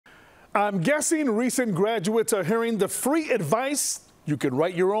I'm guessing recent graduates are hearing the free advice, you can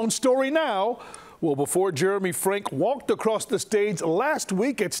write your own story now. Well, before Jeremy Frank walked across the stage last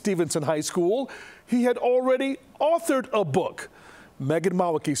week at Stevenson High School, he had already authored a book. Megan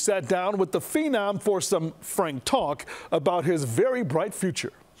Mawicki sat down with the phenom for some frank talk about his very bright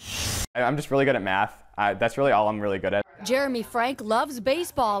future. I'm just really good at math. That's really all I'm really good at. Jeremy Frank loves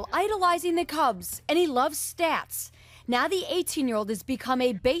baseball, idolizing the Cubs, and he loves stats. Now the 18-year-old has become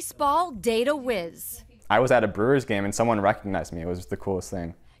a baseball data whiz. I was at a Brewers game and someone recognized me. It was the coolest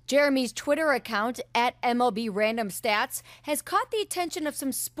thing. Jeremy's Twitter account, @MLB Random Stats, has caught the attention of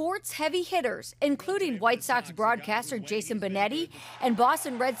some sports-heavy hitters, including White Sox broadcaster Jason Benetti and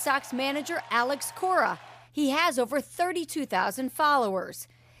Boston Red Sox manager Alex Cora. He has over 32,000 followers.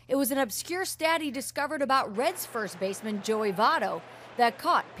 It was an obscure stat he discovered about Reds first baseman Joey Votto that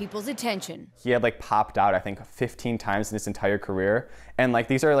caught people's attention. He had popped out, I think, 15 times in his entire career. And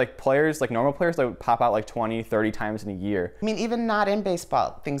these are players, normal players that would pop out 20, 30 times in a year. I mean, even not in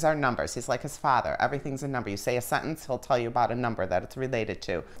baseball, things are numbers. He's like his father. Everything's a number. You say a sentence, he'll tell you about a number that it's related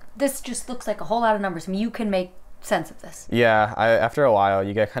to. This just looks like a whole lot of numbers. I mean, you can make sense of this. Yeah, after a while,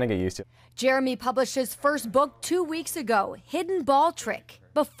 you kind of get used to it. Jeremy published his first book 2 weeks ago, Hidden Ball Trick,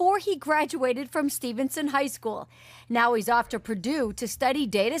 before he graduated from Stevenson High School. Now he's off to Purdue to study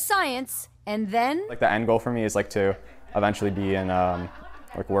data science, and then... The end goal for me is to eventually be in,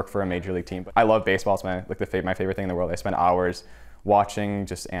 work for a major league team. But I love baseball. It's my favorite thing in the world. I spend hours watching,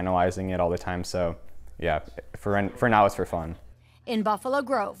 just analyzing it all the time. So yeah, for now it's for fun. In Buffalo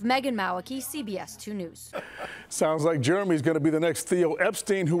Grove, Megan Mawicki, CBS 2 News. Sounds like Jeremy's going to be the next Theo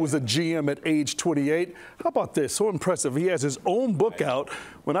Epstein, who was a GM at age 28. How about this? So impressive. He has his own book out.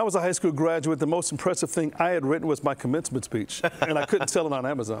 When I was a high school graduate, the most impressive thing I had written was my commencement speech, and I couldn't sell it on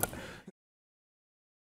Amazon.